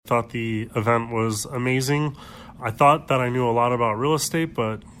thought the event was amazing. I thought that I knew a lot about real estate,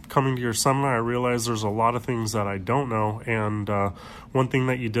 but coming to your seminar, I realized there's a lot of things that I don't know. And one thing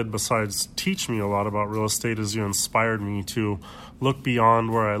that you did besides teach me a lot about real estate is you inspired me to look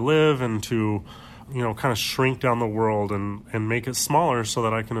beyond where I live and to, kind of shrink down the world and make it smaller so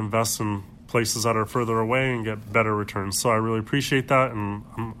that I can invest in places that are further away and get better returns. So I really appreciate that, and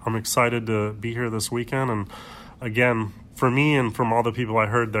I'm excited to be here this weekend. And again, for me and from all the people I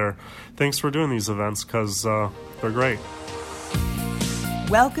heard there, thanks for doing these events because they're great.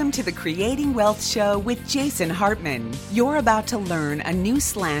 Welcome to the Creating Wealth Show with Jason Hartman. You're about to learn a new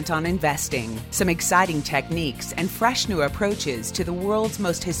slant on investing, some exciting techniques, and fresh new approaches to the world's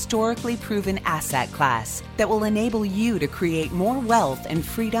most historically proven asset class that will enable you to create more wealth and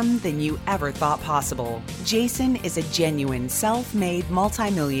freedom than you ever thought possible. Jason is a genuine self-made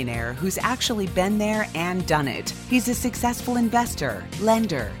multimillionaire who's actually been there and done it. He's a successful investor,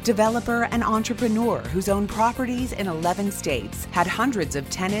 lender, developer, and entrepreneur who's owned properties in 11 states, had hundreds of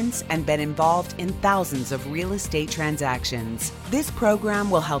tenants, and been involved in thousands of real estate transactions. This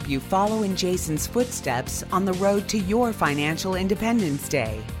program will help you follow in Jason's footsteps on the road to your financial independence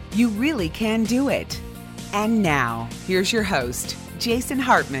day. You really can do it. And now, here's your host, Jason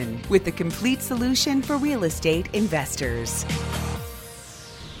Hartman, with the complete solution for real estate investors.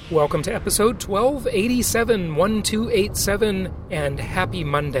 Welcome to episode 1287, and happy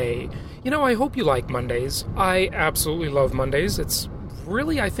Monday. I hope you like Mondays. I absolutely love Mondays. It's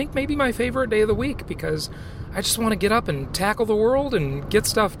really, I think, maybe my favorite day of the week because I just want to get up and tackle the world and get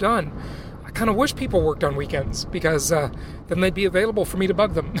stuff done. I kind of wish people worked on weekends because then they'd be available for me to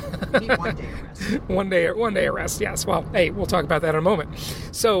bug them. You need one day of rest. One day of rest, yes. Well, hey, we'll talk about that in a moment.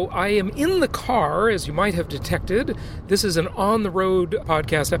 So I am in the car, as you might have detected. This is an on-the-road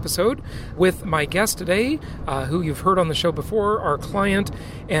podcast episode with my guest today, who you've heard on the show before, our client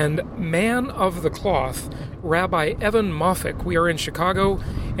and man of the cloth, Rabbi Evan Moffic. We are in Chicago,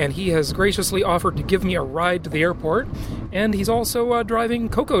 and he has graciously offered to give me a ride to the airport, and he's also driving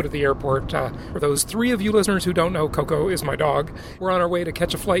Coco to the airport. For those three of you listeners who don't know, Coco is my dog. We're on our way to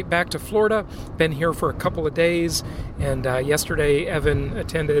catch a flight back to Florida. Been here for a couple of days, and yesterday Evan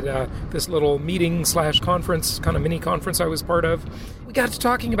attended this little meeting/conference, kind of mini conference I was part of. We got to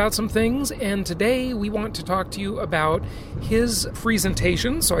talking about some things, and today we want to talk to you about his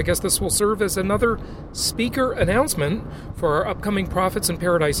presentation. So I guess this will serve as another speaker announcement for our upcoming Profits in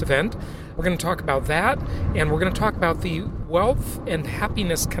Paradise event. We're going to talk about that, and we're going to talk about the wealth and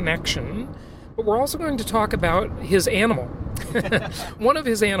happiness connection. But we're also going to talk about his animal. One of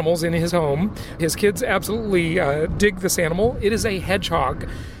his animals in his home. His kids absolutely dig this animal. It is a hedgehog.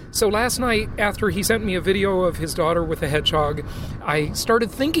 So last night, after he sent me a video of his daughter with a hedgehog, I started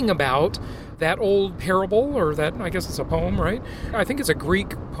thinking about that old parable, or that, I guess it's a poem, right? I think it's a Greek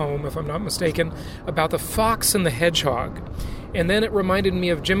poem, if I'm not mistaken, about the fox and the hedgehog. And then it reminded me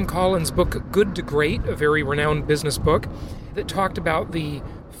of Jim Collins' book, Good to Great, a very renowned business book, that talked about the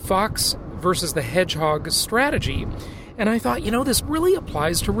fox versus the hedgehog strategy. And I thought, this really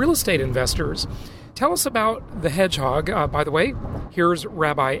applies to real estate investors. Tell us about the hedgehog. By the way, here's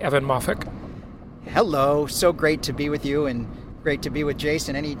Rabbi Evan Moffic. Hello, so great to be with you and great to be with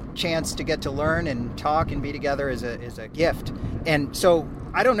Jason. Any chance to get to learn and talk and be together is a gift. And so,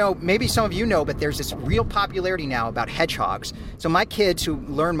 I don't know, maybe some of you know, but there's this real popularity now about hedgehogs. So my kids, who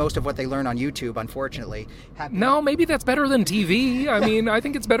learn most of what they learn on YouTube, unfortunately, have... No, maybe that's better than TV. I mean, I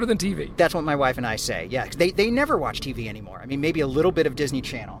think it's better than TV. That's what my wife and I say, yeah. They never watch TV anymore. I mean, maybe a little bit of Disney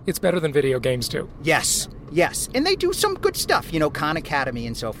Channel. It's better than video games, too. Yes. And they do some good stuff, Khan Academy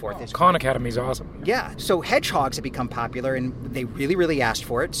and so forth. Oh, Khan Academy's awesome. Yeah, so hedgehogs have become popular, and they really, really asked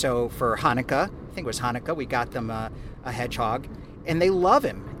for it. So for Hanukkah, I think it was Hanukkah, we got them a hedgehog. And they love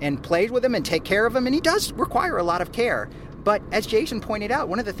him and play with him and take care of him, and he does require a lot of care. But as Jason pointed out,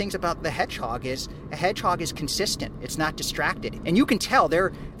 one of the things about the hedgehog is a hedgehog is consistent. It's not distracted. And you can tell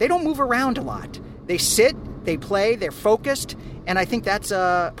they don't move around a lot. They sit, they play, they're focused, and I think that's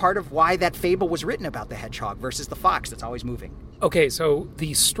part of why that fable was written about the hedgehog versus the fox that's always moving. Okay, so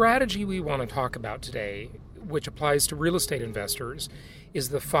the strategy we want to talk about today, which applies to real estate investors, is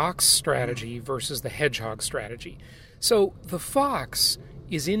the fox strategy versus the hedgehog strategy. So the fox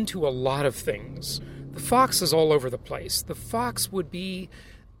is into a lot of things. The fox is all over the place. The fox would be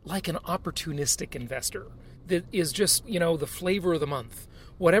like an opportunistic investor that is just, the flavor of the month.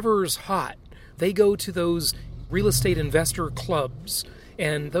 Whatever's hot, they go to those real estate investor clubs,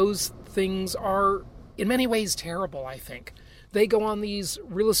 and those things are in many ways terrible, I think. They go on these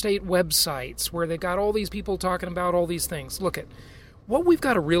real estate websites where they've got all these people talking about all these things. Look at what we've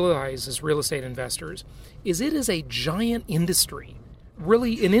got to realize as real estate investors is it is a giant industry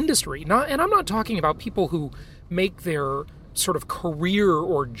really an industry. And I'm not talking about people who make their sort of career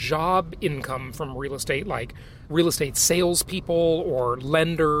or job income from real estate, like real estate salespeople or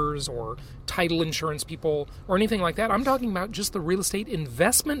lenders or title insurance people or anything like that. I'm talking about just the real estate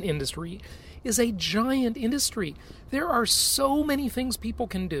investment industry is a giant industry. There are so many things people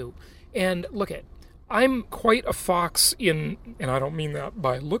can do. And look at, I'm quite a fox in, and I don't mean that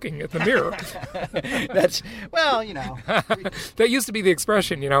by looking at the mirror. That's, well, you know. That used to be the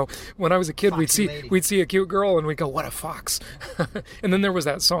expression, you know. When I was a kid, we'd Foxy see a cute girl and we'd go, what a fox. And then there was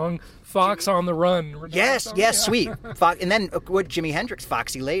that song, Fox on the Run. Yes, sweet. And then what Jimi Hendrix,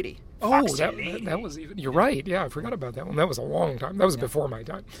 Foxy Lady. Oh, that was even, you're right. Yeah, I forgot about that one. That was a long time. That was before my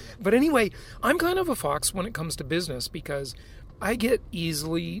time. But anyway, I'm kind of a fox when it comes to business because I get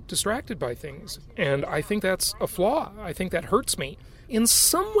easily distracted by things. And I think that's a flaw. I think that hurts me. In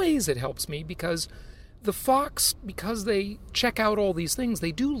some ways it helps me because the fox, because they check out all these things,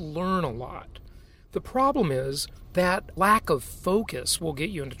 they do learn a lot. The problem is that lack of focus will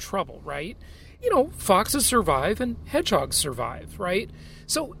get you into trouble, right? You know, foxes survive and hedgehogs survive, right?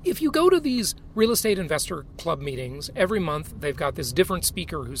 So if you go to these real estate investor club meetings, every month they've got this different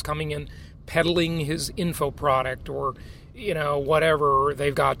speaker who's coming in peddling his info product or, you know, whatever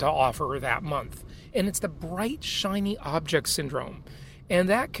they've got to offer that month. And it's the bright, shiny object syndrome. And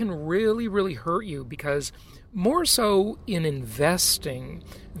that can really, really hurt you because more so in investing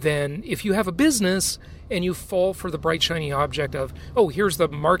than if you have a business and you fall for the bright, shiny object of, oh, here's the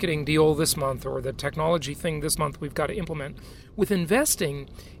marketing deal this month or the technology thing this month we've got to implement. With investing,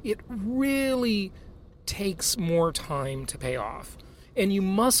 it really takes more time to pay off. And you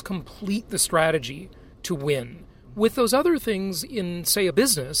must complete the strategy to win. With those other things in, say, a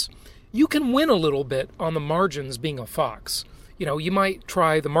business, you can win a little bit on the margins being a fox. You know, you might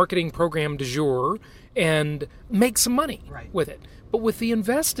try the marketing program du jour and make some money with it. But with the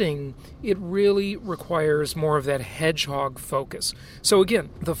investing, it really requires more of that hedgehog focus. So again,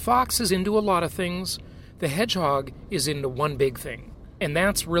 the fox is into a lot of things. The hedgehog is into one big thing. And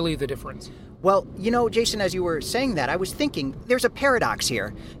that's really the difference. Well, you know, Jason, as you were saying that, I was thinking there's a paradox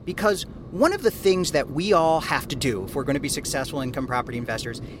here because one of the things that we all have to do if we're going to be successful income property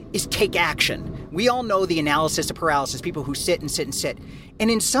investors is take action. We all know the analysis of paralysis, people who sit and sit and sit. And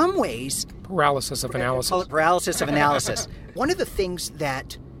in some ways... Paralysis of analysis. Paralysis of analysis. One of the things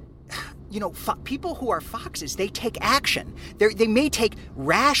that, you know, people who are foxes, they take action. They may take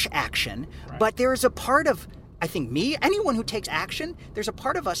rash action, but there is a part of... I think anyone who takes action, there's a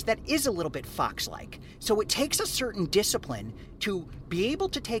part of us that is a little bit fox-like. So it takes a certain discipline to be able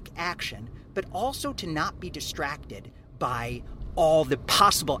to take action, but also to not be distracted by all the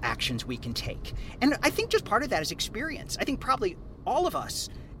possible actions we can take. And I think just part of that is experience. I think probably all of us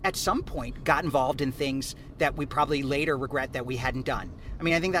at some point got involved in things that we probably later regret that we hadn't done. I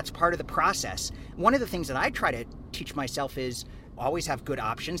mean, I think that's part of the process. One of the things that I try to teach myself is always have good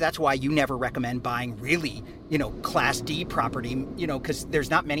options. That's why you never recommend buying really, you know, Class D property, you know, because there's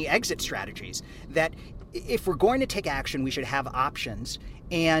not many exit strategies. That if we're going to take action, we should have options.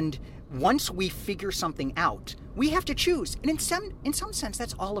 And once we figure something out, we have to choose. And in some sense,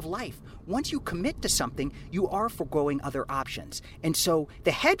 that's all of life. Once you commit to something, you are foregoing other options. And so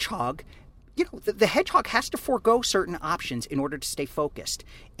the hedgehog, you know, the hedgehog has to forego certain options in order to stay focused.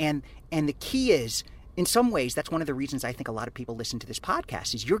 And the key is, in some ways, that's one of the reasons I think a lot of people listen to this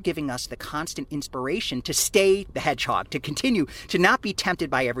podcast is you're giving us the constant inspiration to stay the hedgehog, to continue, to not be tempted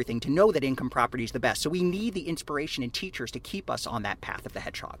by everything, to know that income property is the best. So we need the inspiration and teachers to keep us on that path of the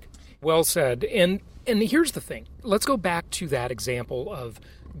hedgehog. Well said. And here's the thing. Let's go back to that example of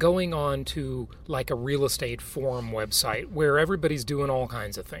going on to like a real estate forum website where everybody's doing all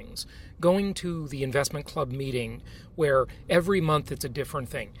kinds of things. Going to the investment club meeting where every month it's a different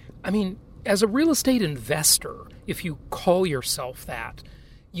thing. I mean, as a real estate investor, if you call yourself that,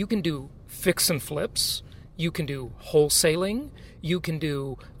 you can do fix and flips, you can do wholesaling, you can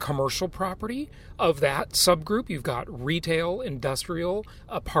do commercial property. Of that subgroup, you've got retail, industrial,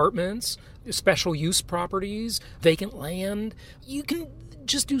 apartments, special use properties, vacant land. You can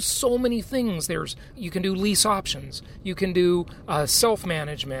just do so many things. You can do lease options, you can do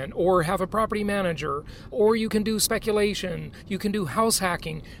self-management or have a property manager, or you can do speculation, you can do house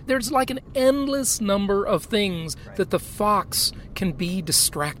hacking. There's like an endless number of things that the fox can be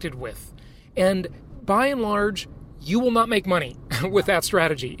distracted with. And by and large, you will not make money with that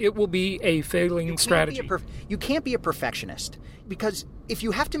strategy. It will be a failing strategy. You can't be a perfectionist because if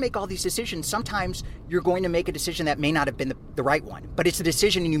you have to make all these decisions, sometimes you're going to make a decision that may not have been the right one. But it's a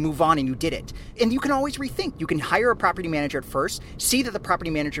decision and you move on and you did it. And you can always rethink. You can hire a property manager at first, see that the property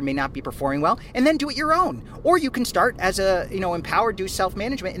manager may not be performing well, and then do it your own. Or you can start as empowered, do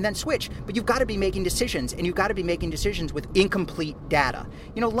self-management, and then switch. But you've got to be making decisions, and you've got to be making decisions with incomplete data.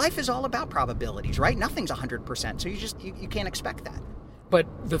 You know, life is all about probabilities, right? Nothing's 100%, so you can't expect that. But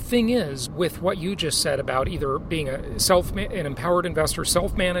the thing is, with what you just said about either being an empowered investor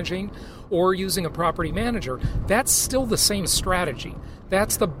self-managing or using a property manager, that's still the same strategy.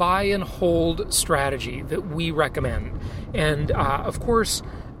 That's the buy and hold strategy that we recommend. And of course,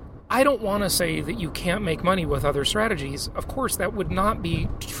 I don't want to say that you can't make money with other strategies. Of course, that would not be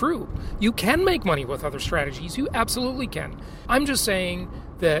true. You can make money with other strategies. You absolutely can. I'm just saying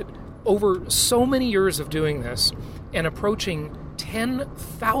that over so many years of doing this and approaching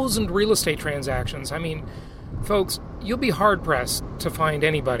 10,000 real estate transactions. I mean, folks, you'll be hard-pressed to find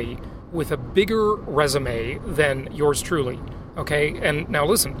anybody with a bigger resume than yours truly, okay? And now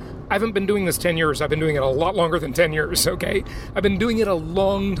listen, I haven't been doing this 10 years. I've been doing it a lot longer than 10 years, okay? I've been doing it a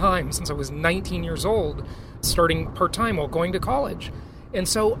long time, since I was 19 years old, starting part-time while going to college. And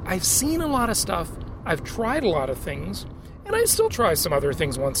so I've seen a lot of stuff. I've tried a lot of things, and I still try some other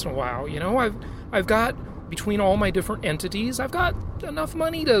things once in a while. You know, I've got, between all my different entities, I've got enough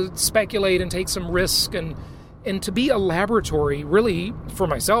money to speculate and take some risk and to be a laboratory, really, for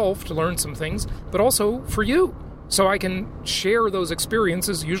myself, to learn some things, but also for you. So I can share those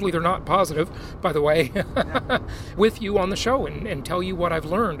experiences, usually they're not positive, by the way, with you on the show and tell you what I've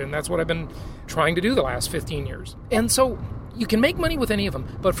learned. And that's what I've been trying to do the last 15 years. And so you can make money with any of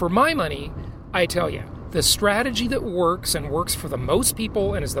them. But for my money, I tell you, the strategy that works and works for the most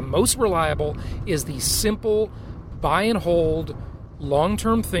people and is the most reliable is the simple buy and hold,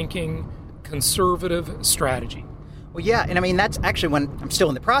 long-term thinking, conservative strategy. Well, yeah, and I mean, that's actually when I'm still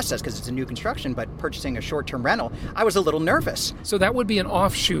in the process because it's a new construction, but purchasing a short-term rental, I was a little nervous. So that would be an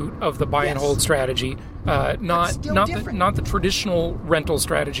offshoot of the buy and hold strategy, not the traditional rental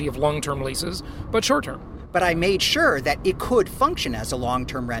strategy of long-term leases, but short-term. But I made sure that it could function as a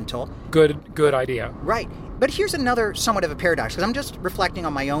long-term rental. Good idea. Right. But here's another somewhat of a paradox, because I'm just reflecting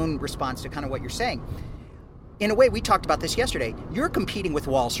on my own response to kind of what you're saying. In a way, we talked about this yesterday. You're competing with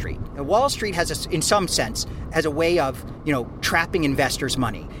Wall Street. And Wall Street in some sense, has a way of, trapping investors'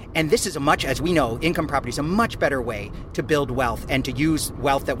 money. And this is as we know, income property is a much better way to build wealth and to use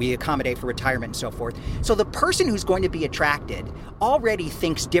wealth that we accommodate for retirement and so forth. So the person who's going to be attracted already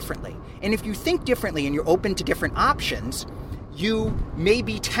thinks differently. And if you think differently and you're open to different options, you may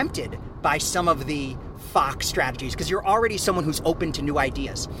be tempted by some of the Fox strategies because you're already someone who's open to new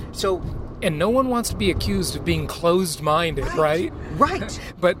ideas. And no one wants to be accused of being closed-minded, right? Right.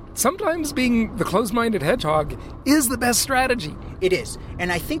 But sometimes being the closed-minded hedgehog is the best strategy. It is.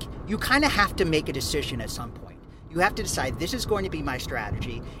 And I think you kind of have to make a decision at some point. You have to decide this is going to be my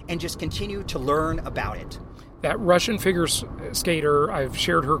strategy and just continue to learn about it. That Russian figure skater, I've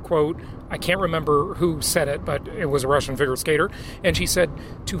shared her quote. I can't remember who said it, but it was a Russian figure skater. And she said,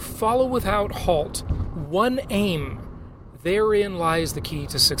 "To follow without halt, one aim, therein lies the key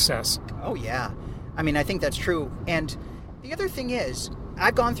to success." Oh, yeah. I mean, I think that's true. And the other thing is,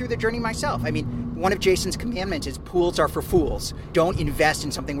 I've gone through the journey myself. I mean, one of Jason's commandments is pools are for fools. Don't invest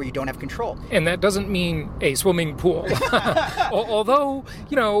in something where you don't have control. And that doesn't mean a swimming pool. Although,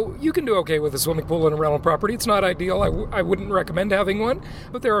 you can do okay with a swimming pool in a rental property. It's not ideal. I wouldn't recommend having one.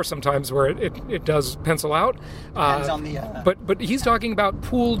 But there are some times where it does pencil out. Depends on the... But he's talking about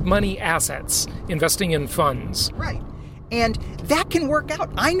pooled money assets, investing in funds. Right. And that can work out.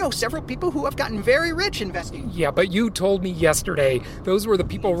 I know several people who have gotten very rich investing. Yeah, but you told me yesterday those were the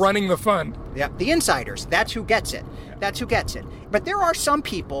people running the fund. Yeah, the insiders. That's who gets it. That's who gets it. But there are some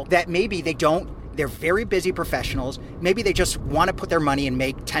people that maybe they're very busy professionals. Maybe they just want to put their money and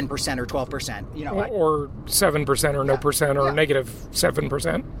make 10% or 12%. Or 7% or no percent or negative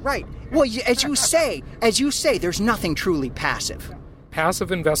 7%. Right. Well, as you say, there's nothing truly passive.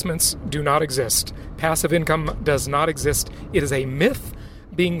 Passive investments do not exist. Passive income does not exist. It is a myth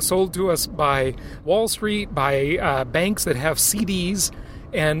being sold to us by Wall Street, by banks that have CDs,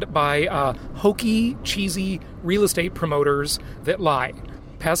 and by hokey, cheesy real estate promoters that lie.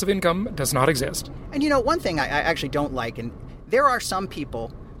 Passive income does not exist. And one thing I actually don't like, and there are some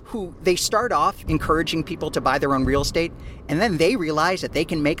people who they start off encouraging people to buy their own real estate, and then they realize that they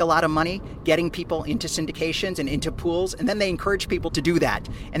can make a lot of money getting people into syndications and into pools, and then they encourage people to do that.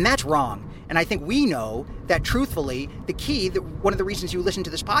 And that's wrong. And I think we know that, truthfully, the key, one of the reasons you listen to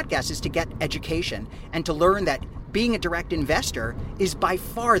this podcast is to get education and to learn that being a direct investor is by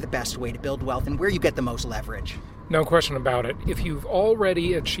far the best way to build wealth and where you get the most leverage. No question about it. If you've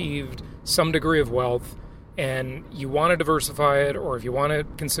already achieved some degree of wealth, and you want to diversify it, or if you want to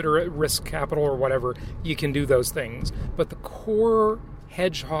consider it risk capital or whatever, you can do those things. But the core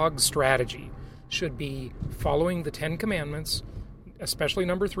hedgehog strategy should be following the 10 commandments, especially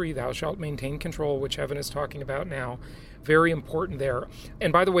number 3, thou shalt maintain control, which Evan is talking about now. Very important there.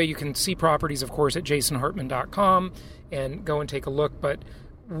 And by the way, you can see properties, of course, at jasonhartman.com and go and take a look. But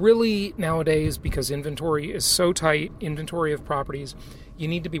really nowadays, because inventory is so tight, inventory of properties, you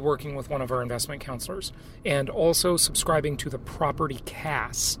need to be working with one of our investment counselors, and also subscribing to the Property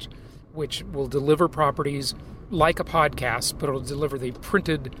Cast, which will deliver properties like a podcast, but it'll deliver the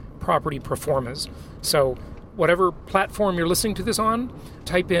printed property proformas. So whatever platform you're listening to this on,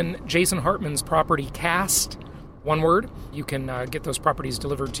 type in Jason Hartman's Property Cast, one word. You can get those properties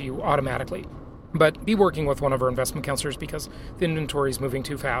delivered to you automatically. But be working with one of our investment counselors because the inventory is moving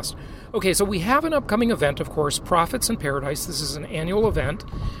too fast. Okay, so we have an upcoming event, of course, Profits in Paradise. This is an annual event.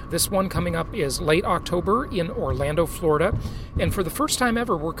 This one coming up is late October in Orlando, Florida. And for the first time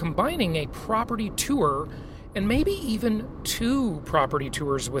ever, we're combining a property tour and maybe even 2 property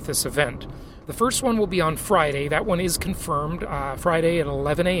tours with this event. The first one will be on Friday. That one is confirmed, Friday at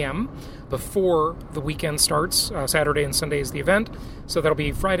 11 a.m. before the weekend starts. Saturday and Sunday is the event. So that'll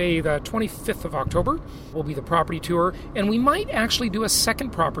be Friday the 25th of October will be the property tour. And we might actually do a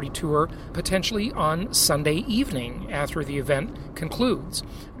second property tour potentially on Sunday evening after the event concludes.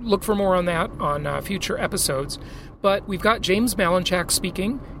 Look for more on that on future episodes. But we've got James Malinchak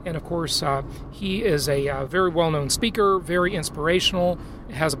speaking, and of course, he is a very well-known speaker, very inspirational,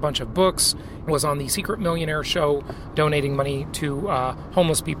 has a bunch of books, was on the Secret Millionaire show donating money to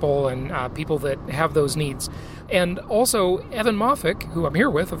homeless people and people that have those needs. And also, Evan Moffic, who I'm here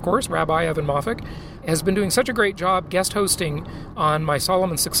with, of course, Rabbi Evan Moffic, has been doing such a great job guest hosting on my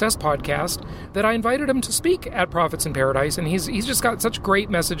Solomon Success podcast that I invited him to speak at Profits in Paradise, and he's just got such great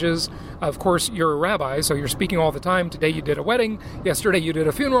messages. Of course, you're a rabbi, so you're speaking all the time. Today you did a wedding. Yesterday you did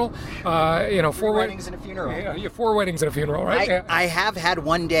a funeral. 4 weddings and a funeral. Yeah, 4 weddings and a funeral, right? I have had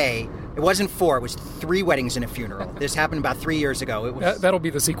one day. It wasn't 4. It was 3 weddings and a funeral. This happened about 3 years ago. It was, that'll be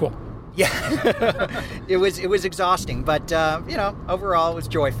the sequel. Yeah, it was exhausting, but overall it was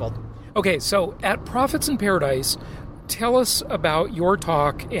joyful. Okay, so at Profits in Paradise, tell us about your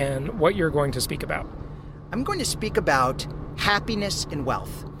talk and what you're going to speak about. I'm going to speak about happiness and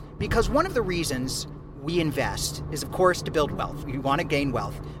wealth, because one of the reasons we invest is, of course, to build wealth. We want to gain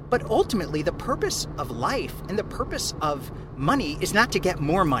wealth. But ultimately, the purpose of life and the purpose of money is not to get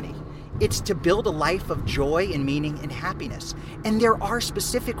more money. It's to build a life of joy and meaning and happiness. And there are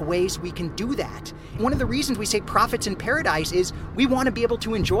specific ways we can do that. One of the reasons we say Profits in Paradise is we want to be able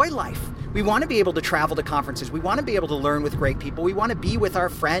to enjoy life. We want to be able to travel to conferences. We want to be able to learn with great people. We want to be with our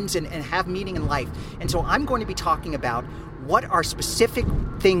friends and have meaning in life. And so I'm going to be talking about what are specific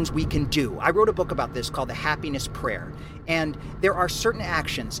things we can do. I wrote a book about this called The Happiness Prayer. And there are certain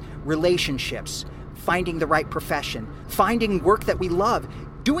actions, relationships, finding the right profession, finding work that we love,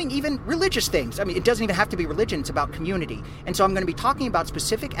 doing even religious things. I mean, it doesn't even have to be religion, it's about community. And so I'm going to be talking about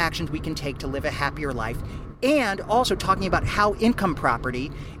specific actions we can take to live a happier life, and also talking about how income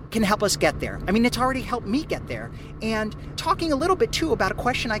property can help us get there. I mean, it's already helped me get there. And talking a little bit, too, about a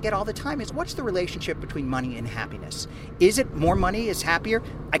question I get all the time is, what's the relationship between money and happiness? Is it more money is happier?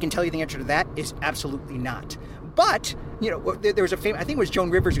 I can tell you the answer to that is absolutely not. But, there was I think it was Joan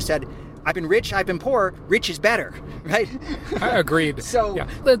Rivers who said, I've been rich, I've been poor, rich is better, right? Agreed. So, yeah,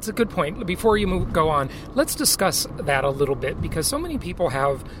 that's a good point. Before you go on, let's discuss that a little bit, because so many people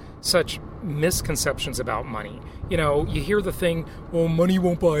have such misconceptions about money. You hear the thing, well, money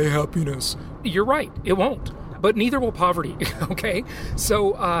won't buy happiness. You're right, it won't. But neither will poverty, okay?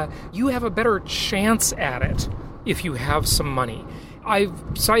 So you have a better chance at it if you have some money. I've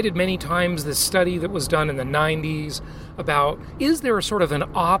cited many times this study that was done in the 90s about, is there a sort of an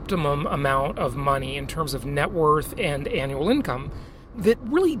optimum amount of money in terms of net worth and annual income that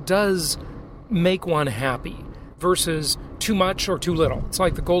really does make one happy versus too much or too little? It's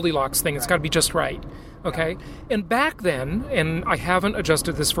like the Goldilocks thing. It's got to be just right. Okay? And back then, and I haven't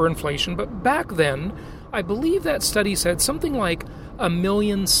adjusted this for inflation, but back then, I believe that study said something like $1.6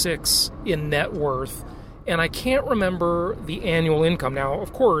 million in net worth. And I can't remember the annual income. Now,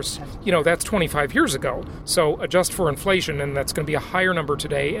 of course, that's 25 years ago. So adjust for inflation, and that's going to be a higher number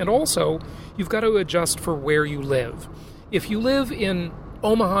today. And also, you've got to adjust for where you live. If you live in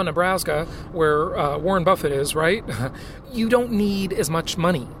Omaha, Nebraska, where Warren Buffett is, right, you don't need as much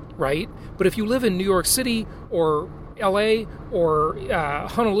money, right? But if you live in New York City or LA or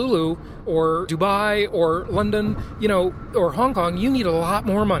Honolulu or Dubai or London, or Hong Kong, you need a lot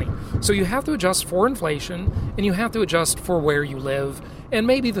more money. So you have to adjust for inflation, and you have to adjust for where you live. and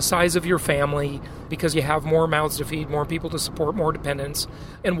maybe the size of your family because you have more mouths to feed, more people to support, more dependents,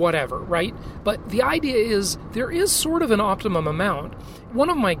 and whatever, right? But the idea is there is sort of an optimum amount. One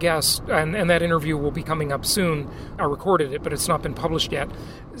of my guests, and that interview will be coming up soon, I recorded it, but it's not been published yet,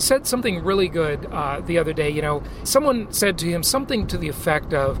 said something really good the other day. Someone said to him something to the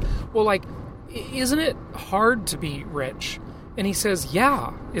effect of, well, like, isn't it hard to be rich? And he says,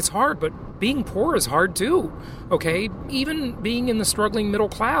 yeah, it's hard, but being poor is hard too, okay? Even being in the struggling middle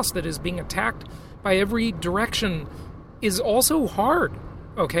class that is being attacked by every direction is also hard,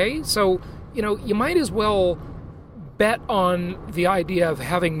 okay? So, you might as well bet on the idea of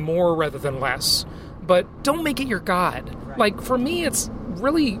having more rather than less, but don't make it your God. Right. Like, for me, it's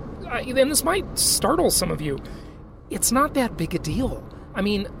really, and this might startle some of you, it's not that big a deal. I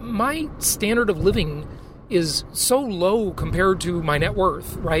mean, my standard of living is so low compared to my net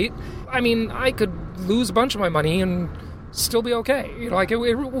worth, right? I mean, I could lose a bunch of my money and still be okay. It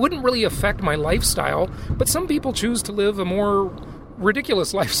wouldn't really affect my lifestyle, but some people choose to live a more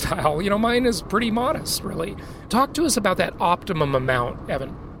ridiculous lifestyle. Mine is pretty modest, really. Talk to us about that optimum amount,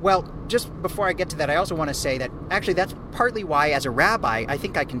 Evan. Well, just before I get to that, I also want to say that actually that's partly why, as a rabbi, I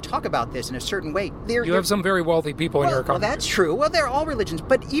think I can talk about this in a certain way. You have some very wealthy people in your congregation. Well, that's true. Well, they're all religions,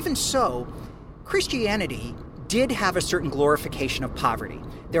 but even so, Christianity did have a certain glorification of poverty.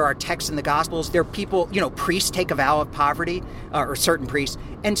 There are texts in the Gospels. There are people, priests take a vow of poverty, or certain priests.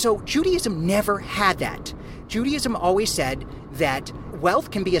 And so Judaism never had that. Judaism always said that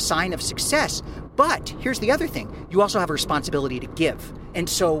wealth can be a sign of success. But here's the other thing. You also have a responsibility to give. And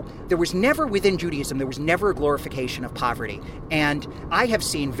so there was never, within Judaism, there was never a glorification of poverty. And I have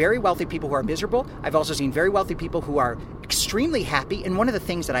seen very wealthy people who are miserable. I've also seen very wealthy people who are extremely happy. And one of the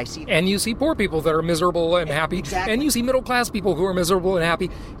things that I see... And you see poor people that are miserable and happy. Exactly. And you see middle-class people who are miserable and happy.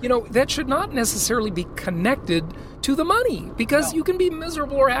 That should not necessarily be connected to the money, because you can be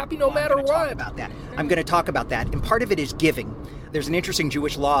miserable or happy no matter what. I'm going to talk about that. And part of it is giving. There's an interesting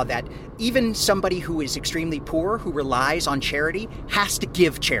Jewish law that even somebody who is extremely poor, who relies on charity, has to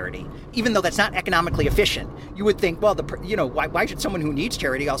give charity, even though that's not economically efficient. You would think, well, why should someone who needs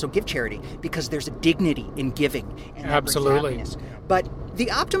charity also give charity? Because there's a dignity in giving. And absolutely. But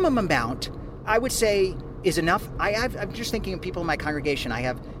the optimum amount, I would say, is enough. I'm just thinking of people in my congregation. I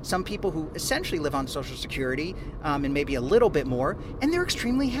have some people who essentially live on Social Security and maybe a little bit more, and they're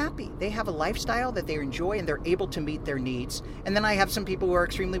extremely happy. They have a lifestyle that they enjoy and they're able to meet their needs. And then I have some people who are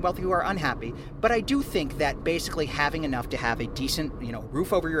extremely wealthy who are unhappy. But I do think that basically having enough to have a decent,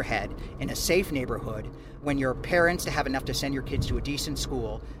 roof over your head in a safe neighborhood, when you're parents, to have enough to send your kids to a decent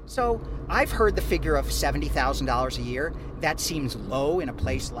school. So I've heard the figure of $70,000 a year. That seems low in a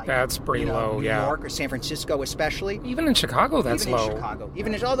place like that's pretty low, New York or San Francisco especially. Even in Chicago, that's low.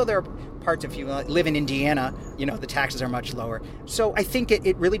 Even in Chicago. Although there are parts, if you live in Indiana, the taxes are much lower. So I think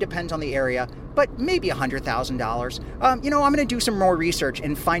it really depends on the area, but maybe $100,000. I'm going to do some more research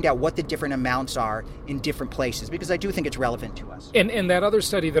and find out what the different amounts are in different places, because I do think it's relevant to us. And that other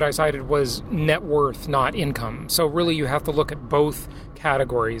study that I cited was net worth, not income. So really you have to look at both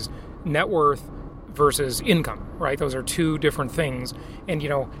categories, net worth versus income, right? Those are two different things. And,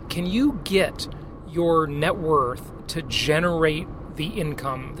 can you get your net worth to generate the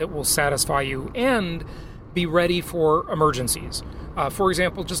income that will satisfy you and be ready for emergencies? For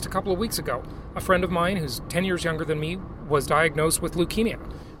example, just a couple of weeks ago, a friend of mine who's 10 years younger than me was diagnosed with leukemia,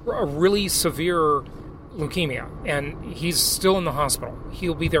 a really severe leukemia, and he's still in the hospital.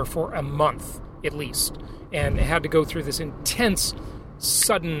 He'll be there for a month at least, and had to go through this intense,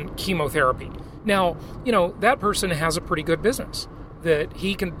 sudden chemotherapy. Now, that person has a pretty good business that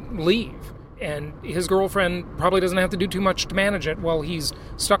he can leave, and his girlfriend probably doesn't have to do too much to manage it while he's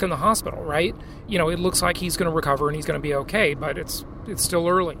stuck in the hospital, right? It looks like he's going to recover and he's going to be okay, but it's still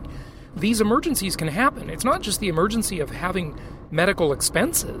early. These emergencies can happen. It's not just the emergency of having medical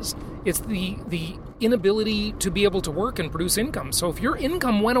expenses. It's the inability to be able to work and produce income. So if your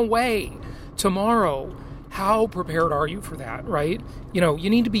income went away tomorrow, how prepared are you for that, right? You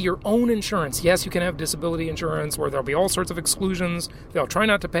need to be your own insurance. Yes, you can have disability insurance where there'll be all sorts of exclusions. They'll try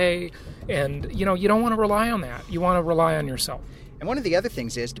not to pay. And, you don't want to rely on that. You want to rely on yourself. And one of the other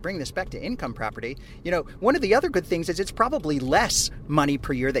things is, to bring this back to income property, one of the other good things is it's probably less money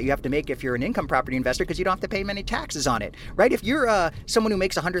per year that you have to make if you're an income property investor, because you don't have to pay many taxes on it, right? If you're someone who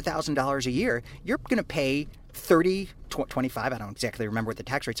makes $100,000 a year, you're going to pay 30, 25, I don't exactly remember what the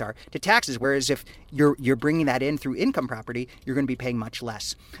tax rates are, to taxes, whereas if you're bringing that in through income property, you're going to be paying much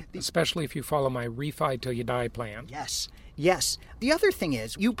less. Especially if you follow my refi till you die plan. Yes. The other thing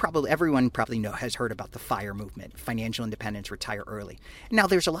is, everyone probably has heard about the FIRE movement, financial independence, retire early. Now,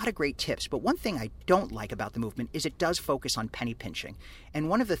 there's a lot of great tips, but one thing I don't like about the movement is it does focus on penny pinching. And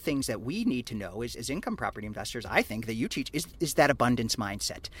one of the things that we need to know is, as income property investors, I think that you teach is that abundance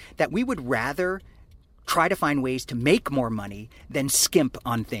mindset, that we would rather try to find ways to make more money than skimp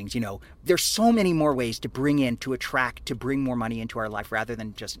on things. There's so many more ways to bring more money into our life rather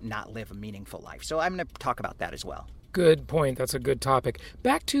than just not live a meaningful life. So I'm going to talk about that as well. Good point. That's a good topic.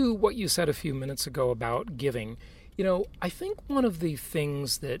 Back to what you said a few minutes ago about giving. I think one of the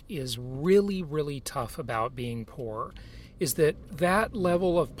things that is really, really tough about being poor is that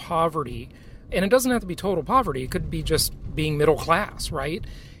level of poverty, and it doesn't have to be total poverty, it could be just being middle class, right?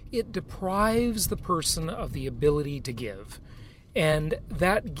 It deprives the person of the ability to give. And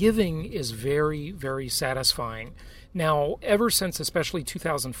that giving is very, very satisfying. Now, ever since especially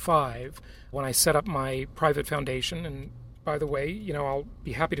 2005, when I set up my private foundation, and by the way, I'll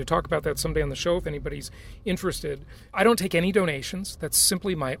be happy to talk about that someday on the show if anybody's interested. I don't take any donations. That's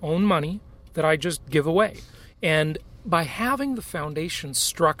simply my own money that I just give away. And by having the foundation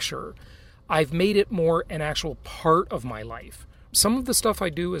structure, I've made it more an actual part of my life. Some of the stuff I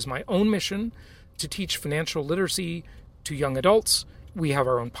do is my own mission to teach financial literacy to young adults. We have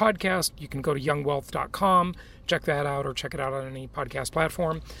our own podcast. You can go to youngwealth.com, check that out, or check it out on any podcast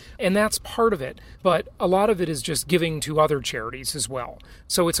platform. And that's part of it. But a lot of it is just giving to other charities as well.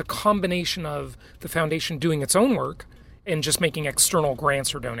 So it's a combination of the foundation doing its own work and just making external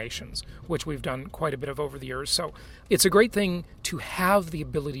grants or donations, which we've done quite a bit of over the years. So it's a great thing to have the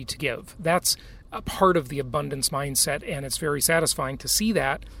ability to give. That's a part of the abundance mindset, and it's very satisfying to see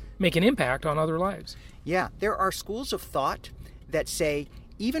that make an impact on other lives. Yeah, there are schools of thought that say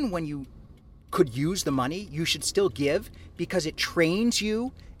even when you could use the money, you should still give because it trains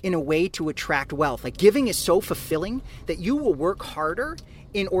you in a way to attract wealth. Like giving is so fulfilling that you will work harder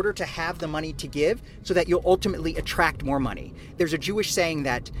in order to have the money to give so that you'll ultimately attract more money. There's a Jewish saying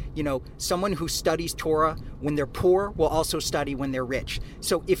that, someone who studies Torah when they're poor will also study when they're rich.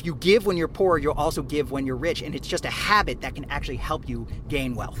 So if you give when you're poor, you'll also give when you're rich. And it's just a habit that can actually help you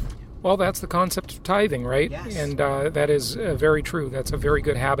gain wealth. Well, that's the concept of tithing, right? Yes. And that is very true. That's a very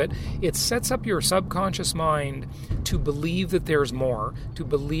good habit. It sets up your subconscious mind to believe that there's more, to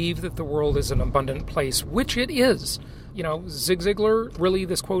believe that the world is an abundant place, which it is. Zig Ziglar, really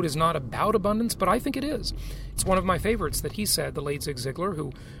this quote is not about abundance, but I think it is. It's one of my favorites that he said, the late Zig Ziglar,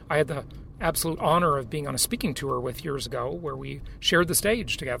 who I had the absolute honor of being on a speaking tour with years ago, where we shared the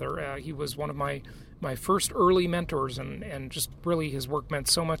stage together. He was one of my first early mentors, and just really his work meant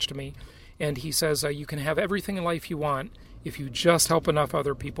so much to me. And he says, you can have everything in life you want if you just help enough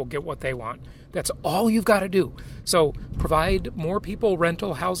other people get what they want. That's all you've got to do. So provide more people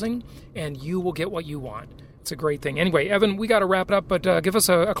rental housing, and you will get what you want. It's a great thing. Anyway, Evan, we got to wrap it up, but give us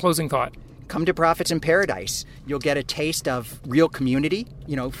a closing thought. Come to Profits in Paradise. You'll get a taste of real community,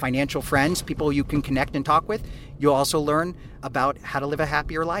 financial friends, people you can connect and talk with. You'll also learn about how to live a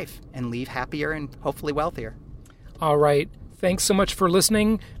happier life and leave happier and hopefully wealthier. All right. Thanks so much for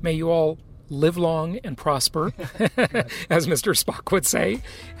listening. May you all live long and prosper, as Mr. Spock would say.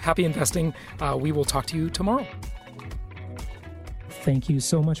 Happy investing. We will talk to you tomorrow. Thank you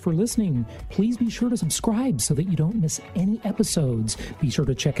so much for listening. Please be sure to subscribe so that you don't miss any episodes. Be sure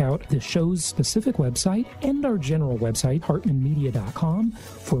to check out the show's specific website and our general website, hartmanmedia.com,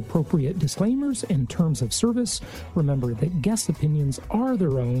 for appropriate disclaimers and terms of service. Remember that guest opinions are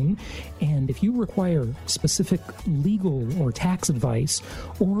their own, and if you require specific legal or tax advice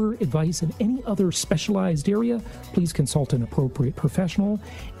or advice in any other specialized area, please consult an appropriate professional.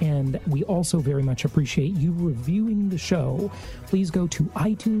 And we also very much appreciate you reviewing the show. Please go to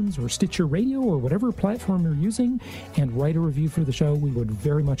iTunes or Stitcher Radio or whatever platform you're using and write a review for the show. We would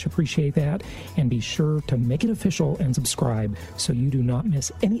very much appreciate that. And be sure to make it official and subscribe so you do not miss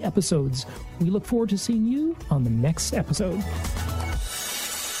any episodes. We look forward to seeing you on the next episode.